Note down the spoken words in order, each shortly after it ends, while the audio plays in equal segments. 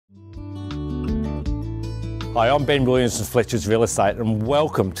Hi, I'm Ben Williams from Fletchers Real Estate and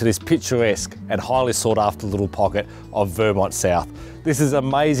welcome to this picturesque and highly sought after little pocket of Vermont South. This is an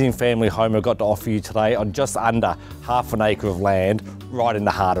amazing family home I've got to offer you today on just under half an acre of land right in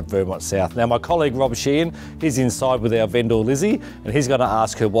the heart of Vermont South. Now my colleague Rob Sheehan, he's inside with our vendor Lizzie and he's going to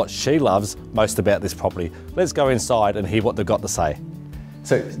ask her what she loves most about this property. Let's go inside and hear what they've got to say.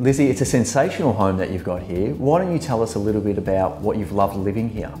 So Lizzie, it's a sensational home that you've got here. Why don't you tell us a little bit about what you've loved living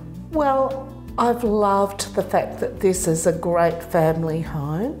here? Well, I've loved the fact that this is a great family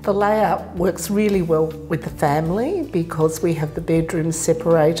home. The layout works really well with the family because we have the bedrooms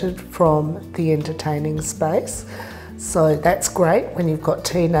separated from the entertaining space. So that's great when you've got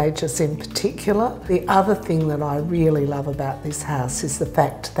teenagers in particular. The other thing that I really love about this house is the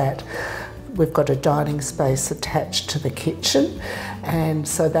fact that we've got a dining space attached to the kitchen, and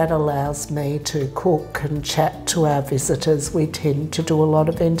so that allows me to cook and chat to our visitors. We tend to do a lot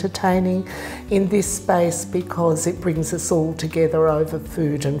of entertaining in this space because it brings us all together over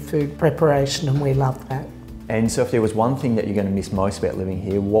food and food preparation, and we love that. And so if there was one thing that you're going to miss most about living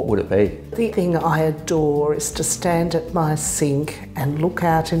here, what would it be? The thing I adore is to stand at my sink and look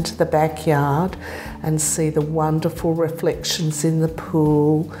out into the backyard and see the wonderful reflections in the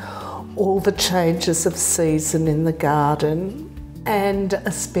pool, all the changes of season in the garden, and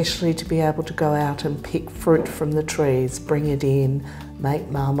especially to be able to go out and pick fruit from the trees, bring it in, make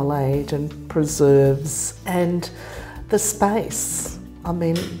marmalade and preserves, and the space. I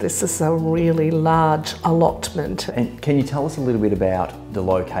mean, this is a really large allotment. And can you tell us a little bit about the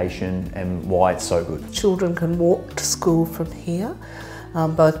location and why it's so good? Children can walk to school from here,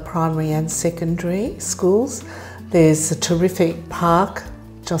 both primary and secondary schools. There's a terrific park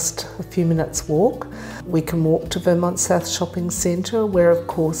just a few minutes walk. We can walk to Vermont South Shopping Centre, where of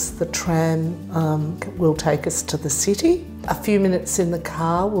course the tram will take us to the city. A few minutes in the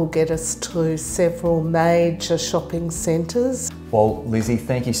car will get us to several major shopping centres. Well, Lizzie,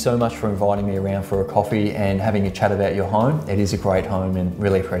 thank you so much for inviting me around for a coffee and having a chat about your home. It is a great home and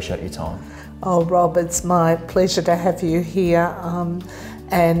really appreciate your time. Oh, Rob, it's my pleasure to have you here,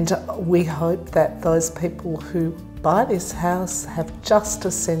 and we hope that those people who buy this house have just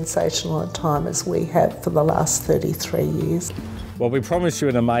as sensational a time as we have for the last 33 years. Well, we promise you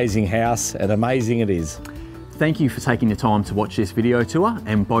an amazing house, and amazing it is. Thank you for taking the time to watch this video tour,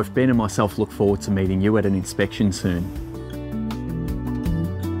 and both Ben and myself look forward to meeting you at an inspection soon.